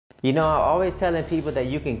You know, I'm always telling people that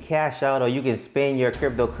you can cash out or you can spend your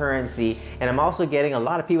cryptocurrency. And I'm also getting a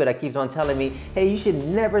lot of people that keeps on telling me, hey, you should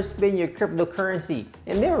never spend your cryptocurrency.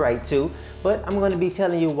 And they're right too. But I'm going to be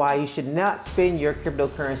telling you why you should not spend your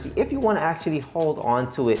cryptocurrency if you want to actually hold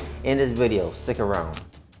on to it in this video. Stick around.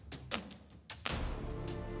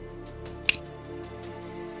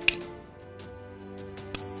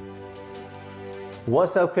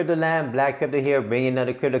 What's up, Crypto Land? Black Crypto here, bringing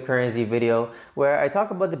another cryptocurrency video where I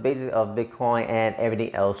talk about the basics of Bitcoin and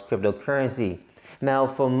everything else cryptocurrency. Now,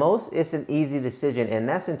 for most, it's an easy decision, and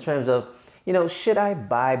that's in terms of, should I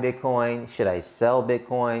buy Bitcoin? Should I sell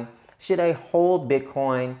Bitcoin? Should I hold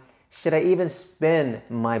Bitcoin? Should I even spend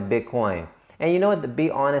my Bitcoin? And you know what, to be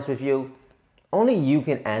honest with you, only you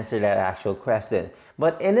can answer that actual question.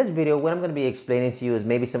 But in this video, what I'm going to be explaining to you is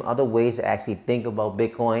maybe some other ways to actually think about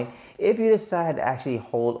Bitcoin if you decide to actually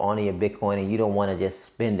hold on to your Bitcoin and you don't want to just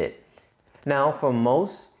spend it. Now, for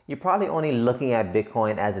most, you're probably only looking at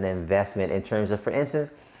Bitcoin as an investment in terms of, for instance,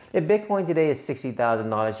 if Bitcoin today is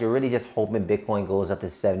 $60,000, you're really just hoping Bitcoin goes up to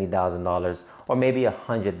 $70,000 or maybe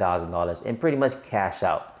 $100,000 and pretty much cash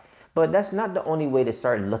out. But that's not the only way to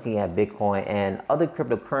start looking at Bitcoin and other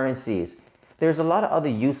cryptocurrencies. There's a lot of other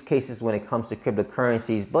use cases when it comes to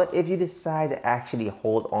cryptocurrencies, but if you decide to actually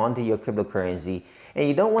hold on to your cryptocurrency and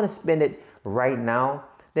you don't want to spend it right now,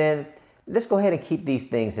 then let's go ahead and keep these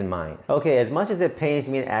things in mind. Okay, as much as it pains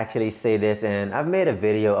me to actually say this, and I've made a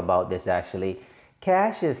video about this actually,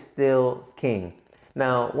 cash is still king.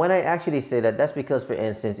 Now, when I actually say that, that's because, for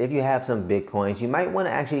instance, if you have some Bitcoins, you might want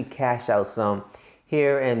to actually cash out some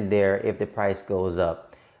here and there if the price goes up.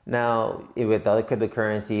 Now, with other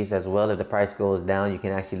cryptocurrencies as well, if the price goes down, you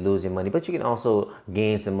can actually lose your money, but you can also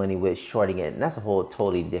gain some money with shorting it. And that's a whole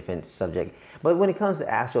totally different subject. But when it comes to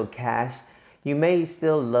actual cash, you may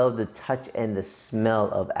still love the touch and the smell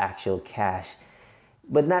of actual cash.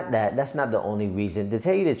 But that's not the only reason. To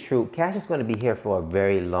tell you the truth, cash is going to be here for a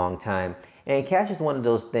very long time. And cash is one of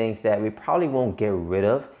those things that we probably won't get rid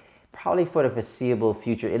of, probably for the foreseeable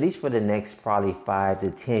future, at least for the next probably 5 to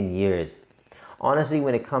 10 years. Honestly,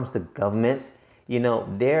 when it comes to governments,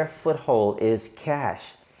 their foothold is cash.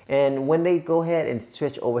 And when they go ahead and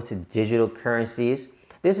switch over to digital currencies,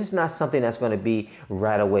 this is not something that's going to be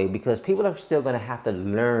right away because people are still going to have to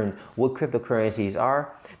learn what cryptocurrencies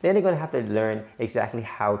are. Then they're going to have to learn exactly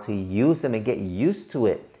how to use them and get used to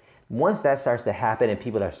it. Once that starts to happen and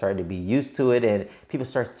people are starting to be used to it and people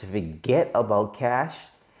start to forget about cash,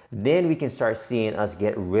 then we can start seeing us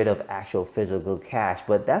get rid of actual physical cash.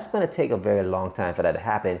 But that's going to take a very long time for that to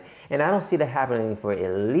happen. And I don't see that happening for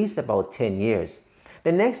at least about 10 years.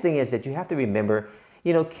 The next thing is that you have to remember,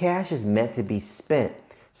 cash is meant to be spent.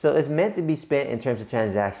 So it's meant to be spent in terms of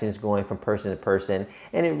transactions going from person to person.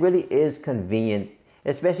 And it really is convenient,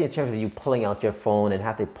 especially in terms of you pulling out your phone and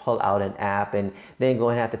have to pull out an app and then go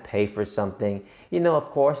and have to pay for something. Of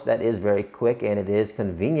course, that is very quick and it is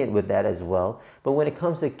convenient with that as well. But when it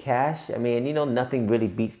comes to cash, nothing really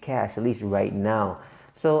beats cash, at least right now.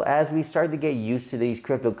 So as we start to get used to these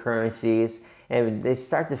cryptocurrencies and they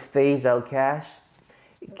start to phase out cash,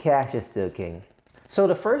 cash is still king. So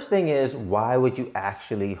the first thing is, why would you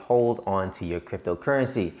actually hold on to your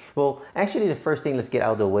cryptocurrency? Well, actually, the first thing let's get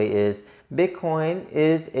out of the way is Bitcoin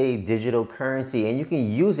is a digital currency and you can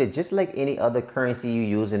use it just like any other currency you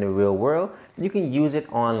use in the real world. You can use it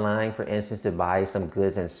online, for instance, to buy some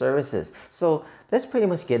goods and services. So let's pretty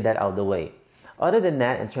much get that out of the way. Other than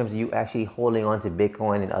that, in terms of you actually holding on to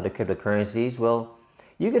Bitcoin and other cryptocurrencies, well,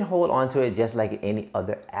 you can hold on to it just like any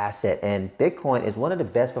other asset. And Bitcoin is one of the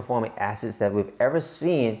best performing assets that we've ever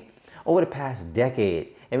seen over the past decade.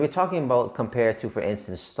 And we're talking about compared to, for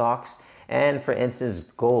instance, stocks and, for instance,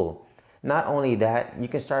 gold. Not only that, you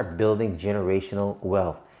can start building generational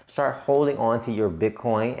wealth. Start holding on to your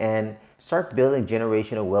Bitcoin and start building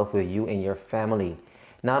generational wealth with you and your family.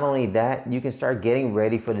 Not only that, you can start getting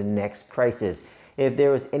ready for the next crisis. If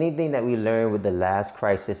there was anything that we learned with the last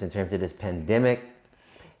crisis in terms of this pandemic,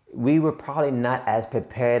 we were probably not as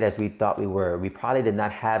prepared as we thought we were. We probably did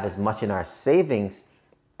not have as much in our savings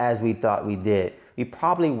as we thought we did. We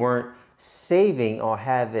probably weren't saving or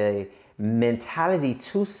have a mentality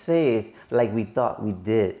to save like we thought we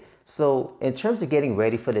did. So in terms of getting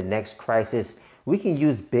ready for the next crisis, we can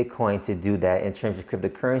use Bitcoin to do that in terms of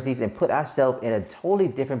cryptocurrencies and put ourselves in a totally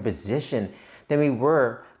different position than we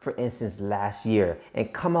were, for instance, last year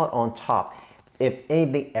and come out on top if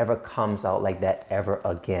anything ever comes out like that ever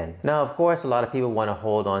again. Now, of course, a lot of people want to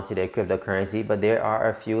hold on to their cryptocurrency, but there are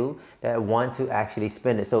a few that want to actually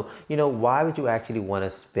spend it. So, why would you actually want to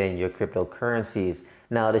spend your cryptocurrencies?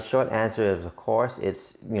 Now, the short answer is, of course,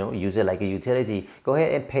 it's, use it like a utility. Go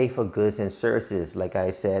ahead and pay for goods and services, like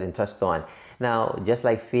I said and touched on. Now, just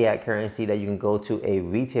like fiat currency that you can go to a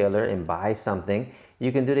retailer and buy something,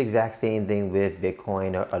 you can do the exact same thing with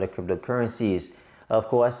Bitcoin or other cryptocurrencies. Of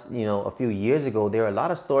course, a few years ago, there were a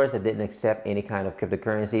lot of stores that didn't accept any kind of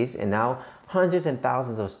cryptocurrencies, and now hundreds and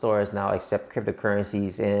thousands of stores now accept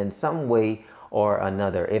cryptocurrencies in some way or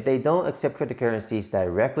another. If they don't accept cryptocurrencies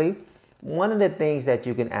directly, one of the things that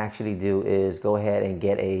you can actually do is go ahead and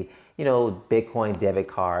get a, Bitcoin debit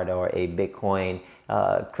card or a Bitcoin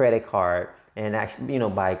credit card. And actually,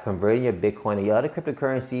 by converting your Bitcoin and your other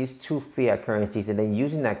cryptocurrencies to fiat currencies and then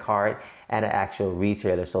using that card at an actual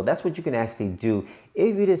retailer. So that's what you can actually do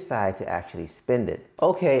if you decide to actually spend it.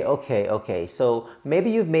 Okay. So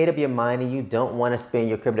maybe you've made up your mind and you don't want to spend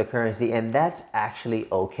your cryptocurrency, and that's actually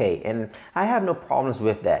okay. And I have no problems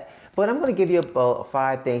with that. But I'm going to give you about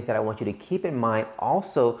 5 things that I want you to keep in mind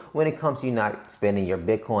also when it comes to you not spending your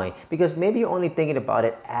Bitcoin. Because maybe you're only thinking about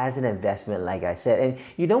it as an investment, like I said. And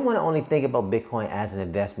you don't want to only think about Bitcoin as an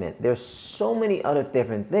investment. There's so many other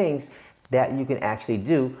different things that you can actually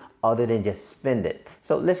do other than just spend it.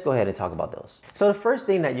 So let's go ahead and talk about those. So the first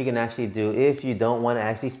thing that you can actually do if you don't want to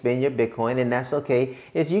actually spend your Bitcoin, and that's okay,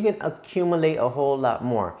 is you can accumulate a whole lot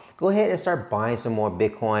more. Go ahead and start buying some more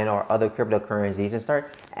Bitcoin or other cryptocurrencies and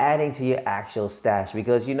start adding to your actual stash,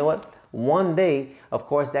 because you know what? One day, of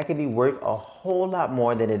course, that could be worth a whole lot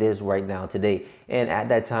more than it is right now today. And at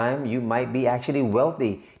that time, you might be actually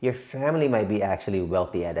wealthy. Your family might be actually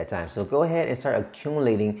wealthy at that time. So go ahead and start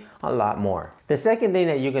accumulating a lot more. The second thing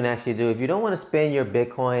that you can actually do if you don't want to spend your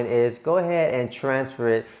Bitcoin is go ahead and transfer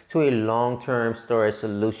it to a long-term storage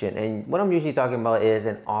solution. And what I'm usually talking about is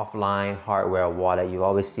an offline hardware wallet. You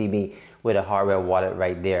always see me with a hardware wallet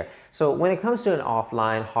right there. So when it comes to an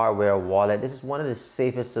offline hardware wallet, this is one of the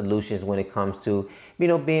safest solutions when it comes to,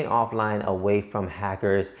 being offline away from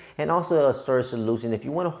hackers, and also a storage solution if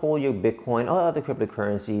you want to hold your Bitcoin or other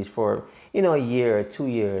cryptocurrencies for, a year or 2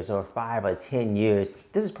 years or 5 or 10 years.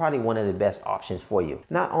 This is probably one of the best options for you.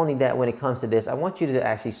 Not only that, when it comes to this, I want you to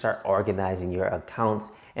actually start organizing your accounts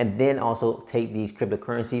and then also take these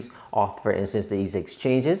cryptocurrencies off, for instance, these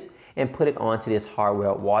exchanges, and put it onto this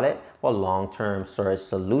hardware wallet for long-term storage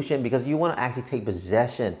solution, because you want to actually take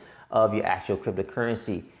possession of your actual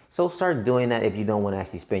cryptocurrency. So start doing that if you don't want to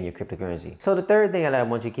actually spend your cryptocurrency. So the third thing that I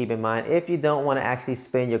want you to keep in mind, if you don't want to actually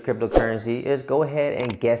spend your cryptocurrency, is go ahead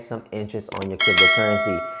and get some interest on your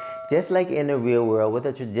cryptocurrency. Just like in the real world with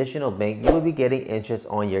a traditional bank, you will be getting interest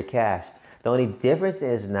on your cash. The only difference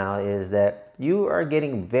is now is that you are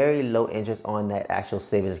getting very low interest on that actual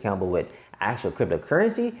savings account. But with actual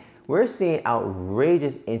cryptocurrency, we're seeing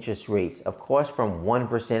outrageous interest rates, of course, from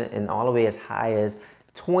 1% and all the way as high as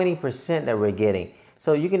 20% that we're getting.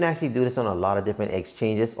 So you can actually do this on a lot of different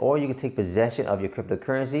exchanges, or you can take possession of your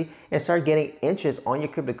cryptocurrency and start getting interest on your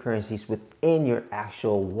cryptocurrencies within your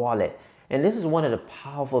actual wallet. And this is one of the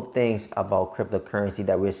powerful things about cryptocurrency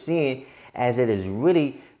that we're seeing, as it is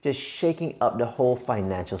really just shaking up the whole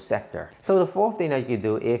financial sector. So the fourth thing that you can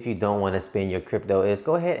do if you don't want to spend your crypto is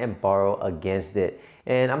go ahead and borrow against it.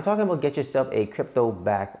 And I'm talking about get yourself a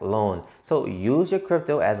crypto-backed loan. So use your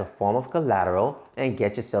crypto as a form of collateral and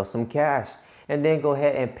get yourself some cash. And then go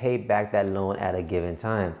ahead and pay back that loan at a given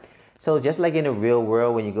time. So just like in the real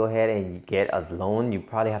world, when you go ahead and you get a loan, you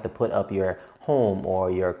probably have to put up your home or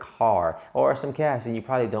your car or some cash, and you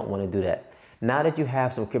probably don't want to do that. Now that you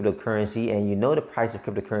have some cryptocurrency and you know the price of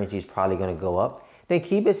cryptocurrency is probably going to go up, then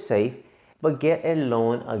keep it safe, but get a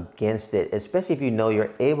loan against it, especially if you know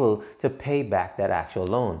you're able to pay back that actual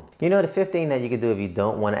loan. The fifth thing that you can do if you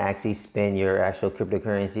don't want to actually spend your actual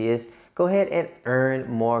cryptocurrency is go ahead and earn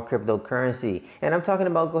more cryptocurrency. And I'm talking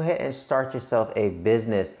about go ahead and start yourself a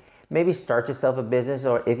business. Maybe start yourself a business,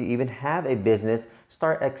 or if you even have a business,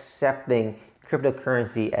 start accepting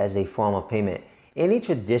cryptocurrency as a form of payment. Any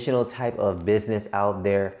traditional type of business out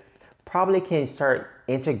there probably can start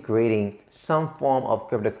integrating some form of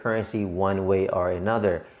cryptocurrency one way or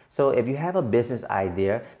another. So if you have a business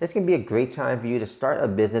idea, this can be a great time for you to start a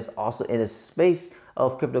business also in the space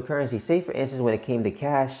of cryptocurrency. Say for instance, when it came to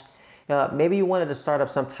cash, maybe you wanted to start up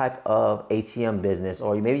some type of ATM business,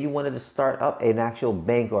 or maybe you wanted to start up an actual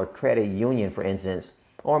bank or credit union, for instance.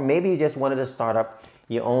 Or maybe you just wanted to start up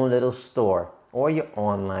your own little store or your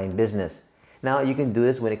online business. Now you can do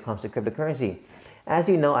this when it comes to cryptocurrency. As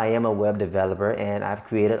you know, I am a web developer and I've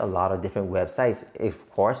created a lot of different websites,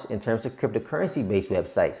 of course, in terms of cryptocurrency based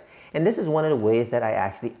websites. And this is one of the ways that I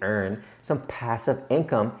actually earn some passive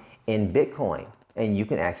income in Bitcoin. and you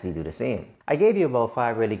can actually do the same. I gave you about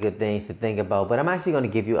 5 really good things to think about, but I'm actually going to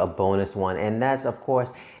give you a bonus one, and that's, of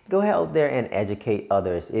course, go ahead out there and educate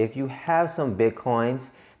others. If you have some Bitcoins,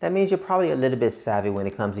 that means you're probably a little bit savvy when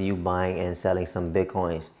it comes to you buying and selling some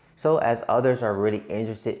Bitcoins. So as others are really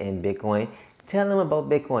interested in Bitcoin, tell them about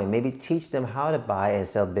Bitcoin. Maybe teach them how to buy and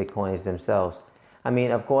sell Bitcoins themselves. I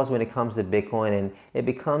mean, of course, when it comes to Bitcoin and it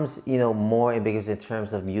becomes, more ambiguous in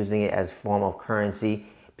terms of using it as form of currency,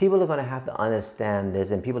 people are going to have to understand this,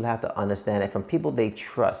 and people have to understand it from people they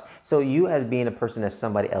trust. So you, as being a person that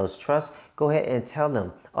somebody else trusts, go ahead and tell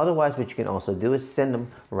them. Otherwise, what you can also do is send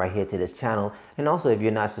them right here to this channel. And also, if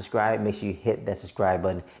you're not subscribed, make sure you hit that subscribe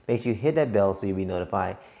button. Make sure you hit that bell so you'll be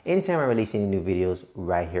notified anytime I release any new videos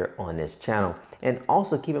right here on this channel. And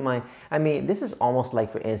also keep in mind, I mean, this is almost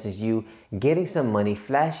like, for instance, you getting some money,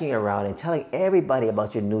 flashing around and telling everybody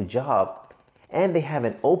about your new job, and they have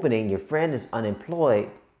an opening, your friend is unemployed,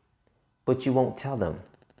 but you won't tell them.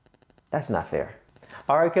 That's not fair.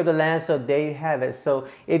 All right, crypto land, so there you have it. So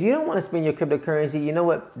if you don't want to spend your cryptocurrency, you know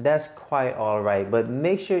what? That's quite all right. But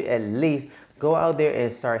make sure at least go out there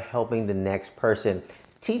and start helping the next person.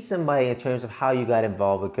 Teach somebody in terms of how you got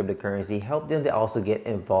involved with cryptocurrency. Help them to also get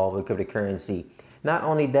involved with cryptocurrency. Not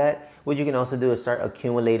only that, what you can also do is start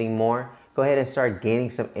accumulating more. Go ahead and start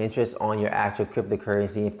gaining some interest on your actual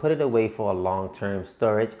cryptocurrency and put it away for a long-term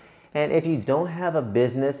storage. And if you don't have a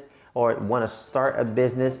business or want to start a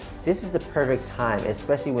business, this is the perfect time,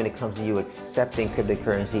 especially when it comes to you accepting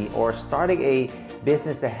cryptocurrency or starting a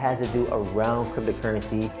business that has to do around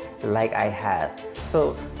cryptocurrency like I have.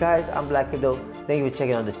 So guys, I'm Black Crypto. Thank you for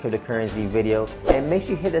checking out this cryptocurrency video, and make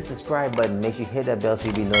sure you hit that subscribe button. Make sure you hit that bell so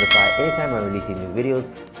you'll be notified anytime I'm releasing new videos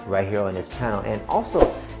right here on this channel. And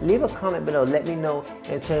also leave a comment below. Let me know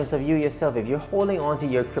in terms of you yourself, if you're holding on to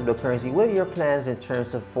your cryptocurrency, what are your plans in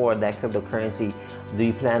terms of for that cryptocurrency? Do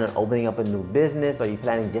you plan on opening up a new business? Or are you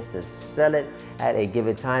planning just to sell it at a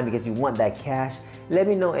given time because you want that cash? Let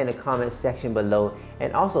me know in the comment section below.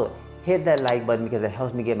 And also hit that like button because it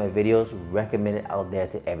helps me get my videos recommended out there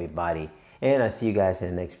to everybody. And I'll see you guys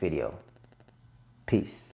in the next video. Peace.